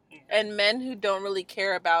 And men who don't really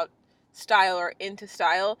care about style or into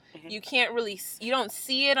style, you don't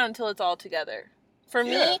see it until it's all together. For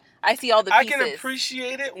me, I see all the pieces. I can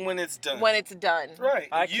appreciate it when it's done. Right.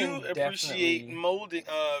 You appreciate molding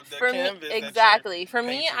the canvas. Exactly. For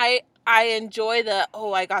me, I enjoy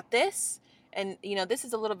I got this. And, you know, this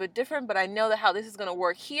is a little bit different, but I know how this is going to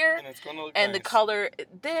work here. And it's going to look nice. The color,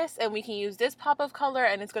 this, and we can use this pop of color,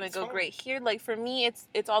 and it's going to go great here. Like, for me,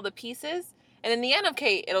 it's all the pieces. And in the end,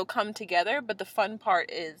 okay, it'll come together, but the fun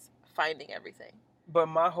part is finding everything. But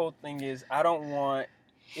my whole thing is, I don't want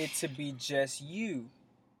it to be just you.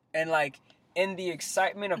 And, like, in the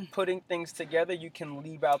excitement of putting things together, you can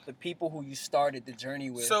leave out the people who you started the journey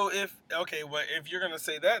with. So if you're gonna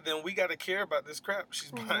say that, then we gotta care about this crap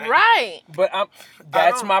she's buying. Right. But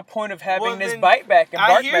that's my point of having this bite back and I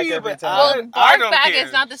bark hear back you, every but time. Well, I bark don't back care.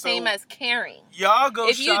 is not the So same as caring. Y'all go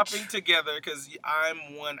If you shopping together because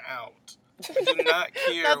I'm one out. I do not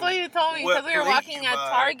care. That's what you told me because we were walking at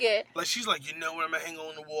Target. Like she's like, you know what, I'm gonna hang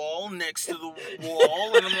on the wall next to the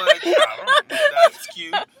wall, and I'm like, I don't know, that's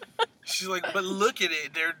cute. She's like, but look at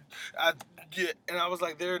it, and I was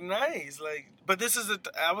like, they're nice, like, but this is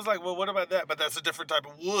I was like, well, what about that? But that's a different type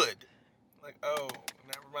of wood. Like, oh,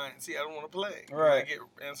 never mind. See, I don't want to play. Right. I get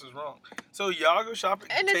answers wrong. So y'all go shopping.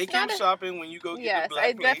 And take him shopping when you go get the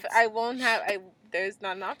black plates. I won't have. There's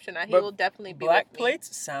not an option. He will definitely be black with plates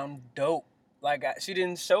me. sound dope. Like she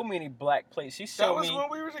didn't show me any black plates. She showed when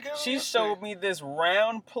we were together. She showed me this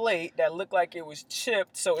round plate that looked like it was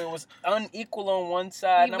chipped, so it was unequal on one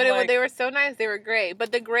side. But they were so nice. They were gray,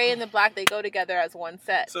 but the gray and the black they go together as one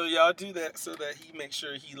set. So y'all do that so that he makes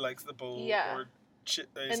sure he likes the bowl. Yeah. Or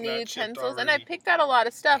and the utensils, and I picked out a lot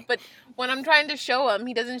of stuff, but when I'm trying to show him,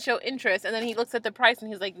 he doesn't show interest, and then he looks at the price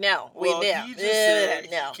and he's like, "No, he just said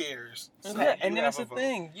no." He cares. So yeah, and then that's the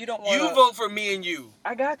thing. You don't want. You vote for me and you.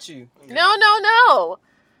 I got you. Yeah. No.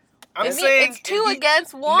 I'm saying it's 2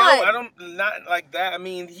 against 1. No, I don't. Not like that. I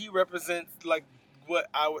mean, he represents like what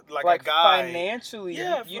I would like a guy financially.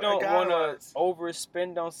 Yeah, you don't want to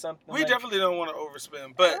overspend on something. We definitely don't want to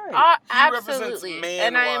overspend, but absolutely,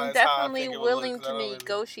 and I am definitely willing to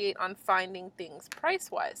negotiate on finding things price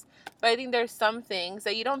wise. But I think there's some things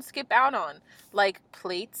that you don't skip out on, like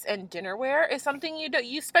plates and dinnerware is something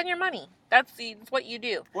you spend your money. That's what you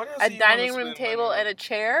do. What else a dining room table and a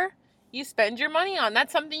chair. You spend your money on.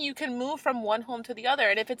 That's something you can move from one home to the other.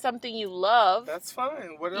 And if it's something you love, that's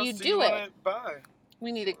fine. What else do you want to buy?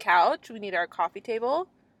 We need a couch. We need our coffee table.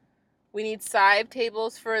 We need side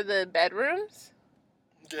tables for the bedrooms.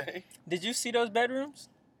 Okay. Did you see those bedrooms?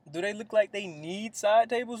 Do they look like they need side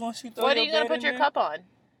tables once you throw What are your you going to put your cup on?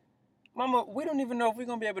 Mama, we don't even know if we're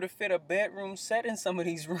going to be able to fit a bedroom set in some of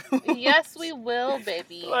these rooms. Yes, we will,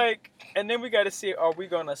 baby. And then we got to see, are we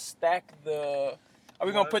going to stack Are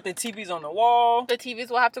we going to put the TVs on the wall? The TVs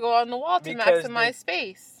will have to go on the wall to maximize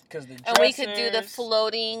space. And we could do the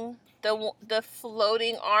floating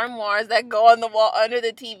armoires that go on the wall under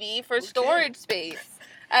the TV for storage space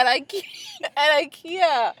at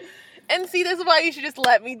IKEA. And see, this is why you should just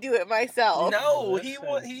let me do it myself. No,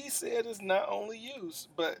 he said it's not only use,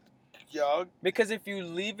 but y'all. Because if you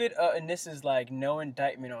leave it and this is like no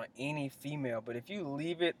indictment on any female, but if you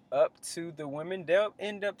leave it up to the women, they'll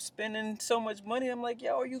end up spending so much money. I'm like,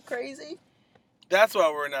 yo, are you crazy? That's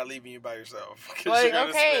why we're not leaving you by yourself. Like,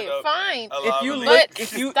 okay, fine.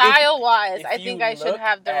 If you style-wise, I think I should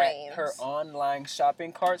have the reins. Her online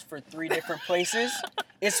shopping carts for 3 different places,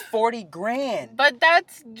 it's $40,000. But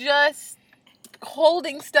that's just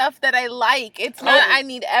holding stuff that I like. It's not I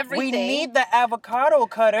need everything. We need the avocado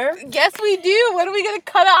cutter. Yes, we do. What are we going to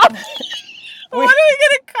cut off? What are we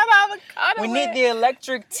going to cut avocado We with? need the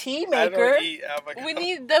electric tea maker. I don't eat avocado. We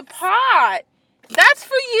need the pot. That's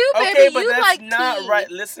for you, baby. Okay, but you that's like not tea.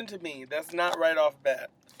 right. Listen to me. That's not right off bat.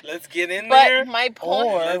 Let's get in but there. My point.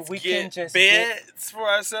 Or Let's we get can just beds for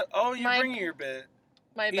ourselves. Oh, you're bringing your bed.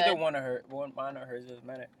 Either one of her, mine or hers doesn't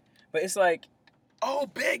matter. But it's like, oh,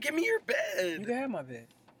 bed. Give me your bed. You can have my bed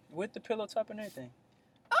with the pillow top and everything.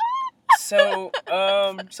 So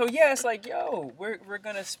yeah, it's like, yo, we're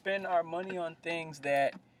gonna spend our money on things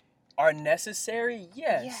that are necessary,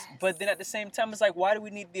 yes. But then at the same time, it's like, why do we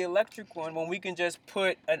need the electric one when we can just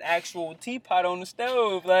put an actual teapot on the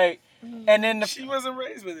stove? Like, and then she wasn't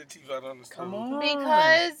raised with a teapot on the stove. Come on.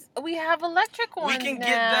 Because we have electric ones. We can now.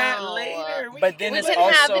 get that later. But then it's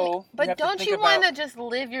also. But don't you want to just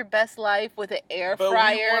live your best life with an air fryer?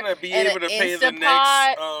 But we want to be able to pay the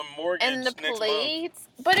next mortgage and the next plates?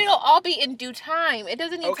 month. But it'll all be in due time. It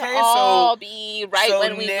doesn't need to all be right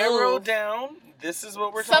when we narrow move. down. This is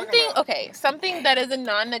what we're talking about. Okay, something that is a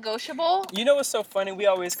non-negotiable. You know what's so funny? We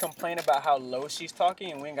always complain about how low she's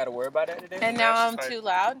talking, and we ain't got to worry about it today. And now I'm too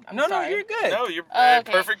loud. No, you're good. No, you're okay.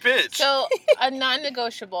 Perfect pitch. So a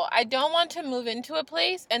non-negotiable. I don't want to move into a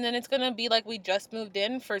place and then it's gonna be like we just moved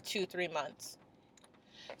in for 2-3 months.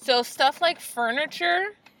 So stuff like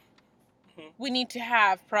furniture, we need to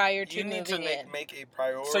have prior to moving in. You need to make a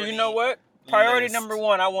priority. So you know what? Priority number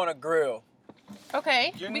 1, I want a grill.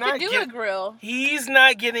 Okay, we could do a grill. He's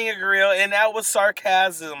not getting a grill, and that was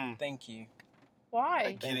sarcasm. Thank you.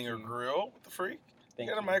 Why? Getting a grill? What the freak? You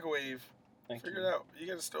got a microwave. Figure it out. You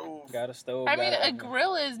got a stove. Got a stove. I mean, a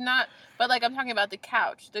grill is not, but like I'm talking about the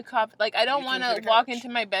couch. Like I don't You want can to get a walk couch. into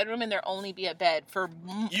my bedroom and there only be a bed for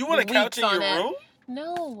You want a couch in your room?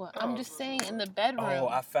 No, I'm just saying in the bedroom. Oh,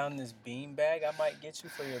 I found this bean bag I might get you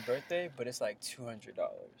for your birthday, but it's like $200.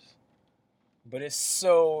 But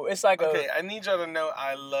it's like Okay, I need y'all to know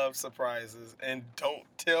I love surprises, and don't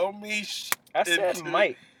tell me I said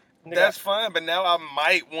might. That's fine, but now I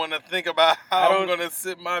might want to think about how I'm going to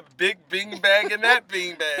sit my big bean bag in that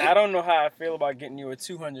bean bag. I don't know how I feel about getting you a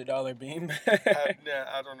 $200 bean bag.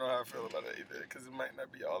 I don't know how I feel about it either, because it might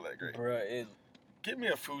not be all that great. Bruh, Give me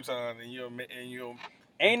a futon and you'll.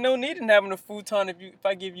 Ain't no need in having a futon if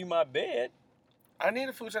I give you my bed. I need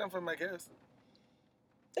a futon for my guests.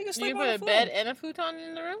 They can You sleep put on a the bed floor. and a futon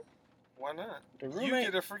in the room? Why not? The room You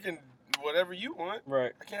ain't- get a freaking whatever you want.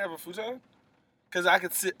 Right. I can't have a futon. Because I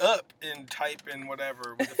could sit up and type and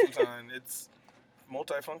whatever with the futon. It's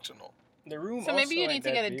multifunctional. The room. So maybe you also need ain't to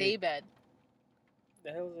that get a big. day bed.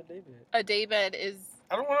 The hell is a day bed? A day bed is,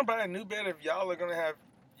 I don't want to buy a new bed if y'all are going to have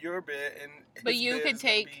your bed and but his you bed could is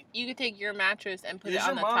gonna take your mattress and put Is it your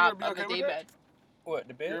on the mom top gonna of be the okay day with that? bed. What,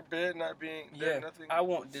 the bed? Your bed not being Yeah, nothing. I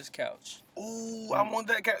want this couch. Ooh, I want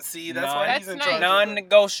that couch. See, that's Nah. why That's he's in nice. charge. of that.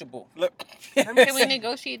 Non-negotiable. Look, let me Can we see.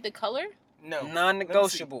 negotiate the color? No.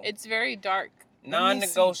 Non-negotiable. It's very dark.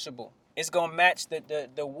 Non-negotiable. It's gonna match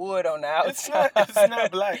the wood on the It's outside. not. It's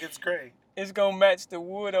not black. It's gray. It's gonna match the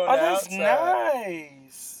wood on Oh, the that's outside.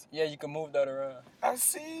 nice. Yeah, you can move that around. I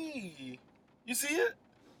see. You see it?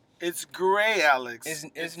 It's gray, Alex. It's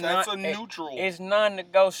that's not a neutral. It's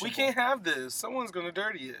non-negotiable. We can't have this. Someone's gonna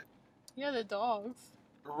dirty it. Yeah, the dogs.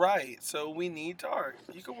 Right. So we need dark.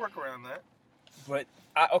 You can work around that. But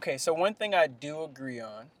okay, so one thing I do agree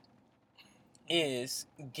on is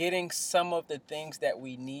getting some of the things that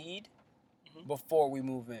we need before we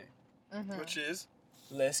move in. Mm-hmm. Which is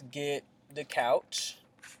Let's get the couch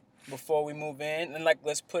before we move in, and like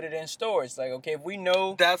let's put it in storage. Like, okay, if we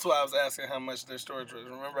know, that's why I was asking how much their storage was.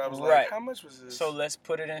 Remember, I was Right. like, how much was this? so let's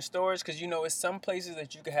put it in storage because it's some places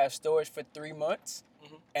that you can have storage for 3 months,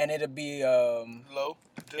 and it'll be low.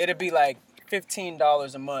 it'll be like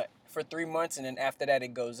 $15 a month for 3 months, and then after that it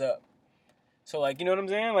goes up. So like, you know what I'm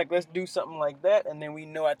saying? Like, let's do something like that, and then we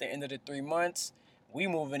know at the end of the 3 months we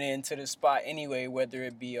moving into the spot anyway, whether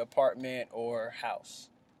it be apartment or house.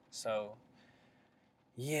 So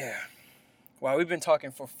yeah. Wow, we've been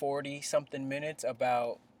talking for 40 something minutes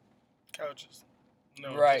about couches.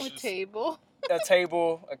 No, Right. A dishes. table. a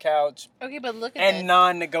table, a couch, Okay, but look at and this.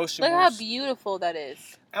 non-negotiables. Look how beautiful that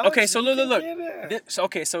is. Alex, Okay, so you look. can get that.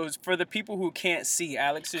 Okay, so for the people who can't see,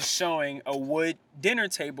 Alex is showing a wood dinner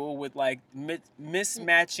table with like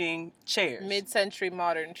mismatching chairs. Mid-century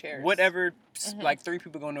modern chairs. Whatever, like 3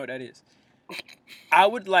 people gonna know what that is. I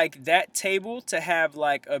would like that table to have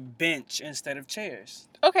like a bench instead of chairs.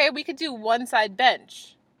 Okay, we could do one side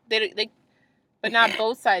bench. But not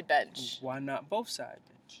both side bench. Why not both side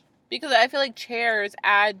bench? Because I feel like chairs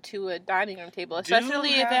add to a dining room table, especially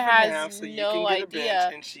Do if it half and half has so you no can get a idea.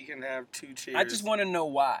 bench and she can have 2 chairs. I just want to know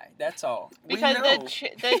why. That's all. We Because know.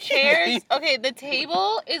 the chairs, okay, the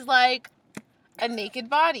table is like a naked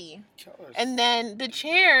body. Killers. And then the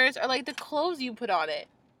chairs are like the clothes you put on it.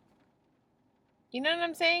 You know what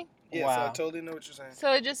I'm saying? yes, Wow. I totally know what you're saying.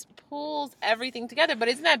 So it just pulls everything together. But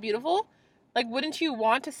isn't that beautiful? Like, wouldn't you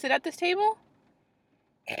want to sit at this table?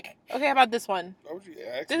 Okay, how about this one? Why would you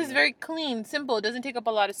ask This is me? very clean, simple. It doesn't take up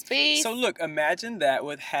a lot of space. So look, imagine that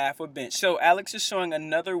with half a bench. So Alex is showing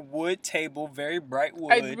another wood table, very bright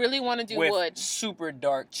wood. I really want to do with wood. super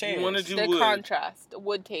dark chairs. wanna do The wood. contrast.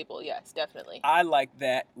 Wood table, yes, definitely. I like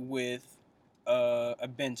that with a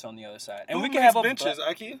bench on the other side, and Who we can makes have a benches,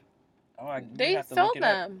 IKEA? we'd They have to sell look it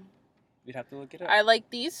up. them. We'd have to look it up. I like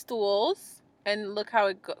these stools. And look how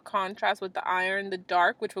it contrasts with the iron, the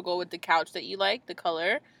dark, which will go with the couch that you like, the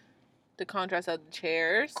color. The contrast of the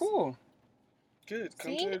chairs. Cool. Good.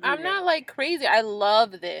 Come See, to I'm agreement. not like crazy. I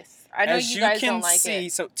love this. I know As you guys can don't like see,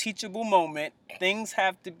 it. so teachable moment. Things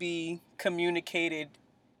have to be communicated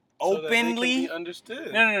So that they can openly. be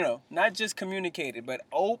understood. No. Not just communicated, but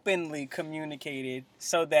openly communicated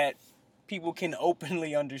so that people can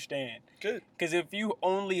openly understand. Good. Because if you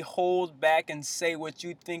only hold back and say what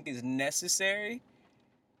you think is necessary,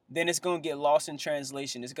 then it's going to get lost in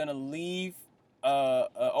translation. It's going to leave an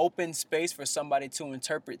open space for somebody to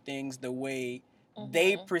interpret things the way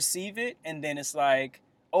they perceive it. And then it's like,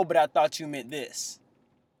 oh, but I thought you meant this.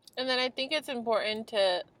 And then I think it's important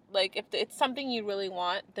to, like, if it's something you really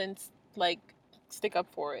want, then, like, stick up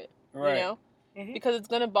for it. Right. You know? Mhm. Because it's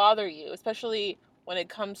going to bother you, especially when it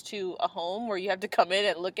comes to a home where you have to come in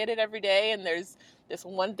and look at it every day and there's this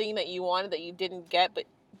one thing that you wanted that you didn't get, but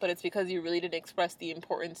but it's because you really didn't express the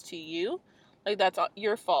importance to you, like that's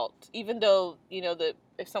your fault. Even though, you know, that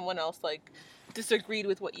if someone else like disagreed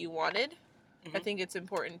with what you wanted, I think it's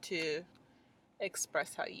important to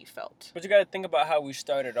express how you felt. But you got to think about how we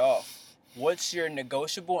started off. What's your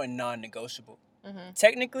negotiable and non-negotiable?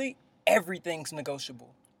 Technically, everything's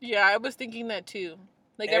negotiable. Yeah, I was thinking that too.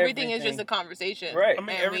 Like everything is just a conversation. Right. I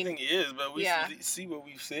mean, everything is, but we see what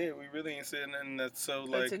we've said. We really ain't said nothing that's so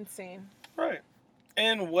like. That's insane. Right.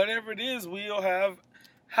 And whatever it is, we'll have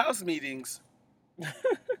house meetings.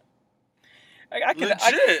 I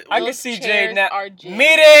Legit. can see Jade now. Jade.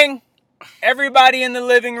 Meeting! Everybody in the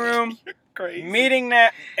living room. Crazy. Meeting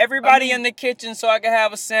that. Everybody in the kitchen so I can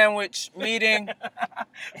have a sandwich. Meeting.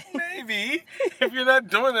 Maybe. If you're not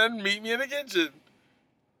doing that, meet me in the kitchen.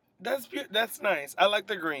 That's nice. I like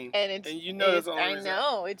the green. And you know that's the only I reason.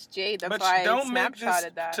 know, it's Jade. That's But why I don't make this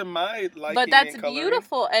snapshotted that. to my liking. But that's and coloring.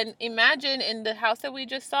 beautiful. And imagine in the house that we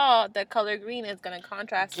just saw, the color green is going to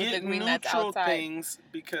contrast with the green that's outside. Things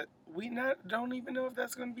because we don't even know if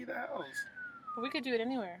that's going to be the house. We could do it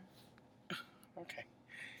anywhere. Okay.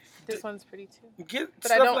 This one's pretty too. Get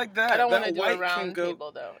But stuff like that. I don't want to That do a white can round go.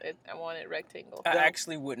 table though. I want it rectangle. I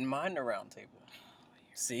actually wouldn't mind a round table.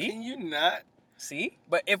 See? Can you not? See?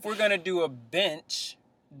 But if we're going to do a bench,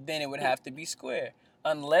 then it would have to be square.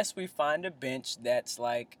 Unless we find a bench that's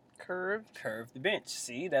like Curved. curved bench.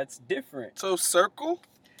 See? That's different. So circle?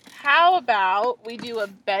 How about we do a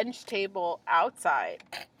bench table outside?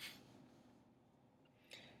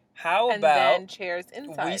 How And about then chairs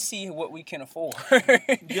inside. we see what we can afford?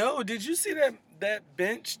 Yo, did you see that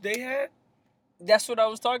bench they had? That's what I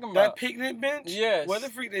was talking That about. picnic bench? Yes. Where the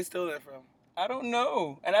freak they stole that from? I don't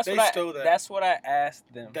know. And that's They what stole that. That's what I asked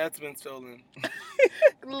them. That's been stolen.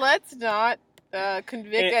 Let's not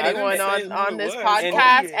convict I didn't anyone say who on it this was.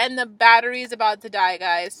 podcast. Yeah. And the battery's about to die,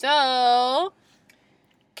 guys. So,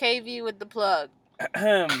 KV with the plug.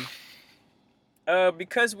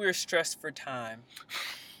 Because we're stressed for time,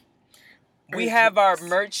 we have our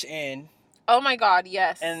merch in, Oh my God,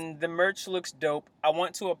 yes. and the merch looks dope. I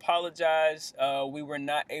want to apologize. We were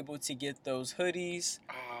not able to get those hoodies,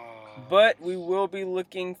 but we will be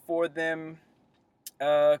looking for them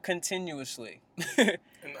continuously In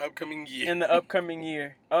the upcoming year. in the upcoming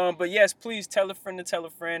year. But yes, please tell a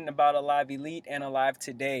friend about Alive Elite and Alive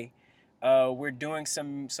Today. We're doing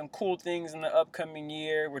some cool things in the upcoming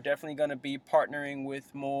year. We're definitely going to be partnering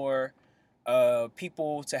with more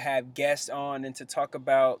people to have guests on and to talk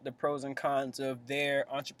about the pros and cons of their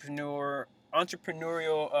entrepreneurial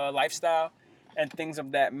lifestyle and things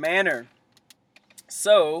of that manner.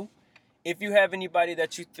 So, if you have anybody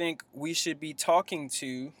that you think we should be talking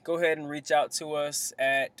to, go ahead and reach out to us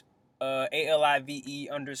at ALIVE_ELITE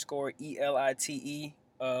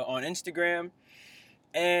on Instagram.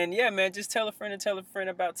 And yeah, man, just tell a friend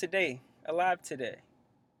about today. Alive Today.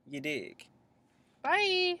 You dig?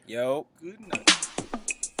 Bye. Yo. Good night.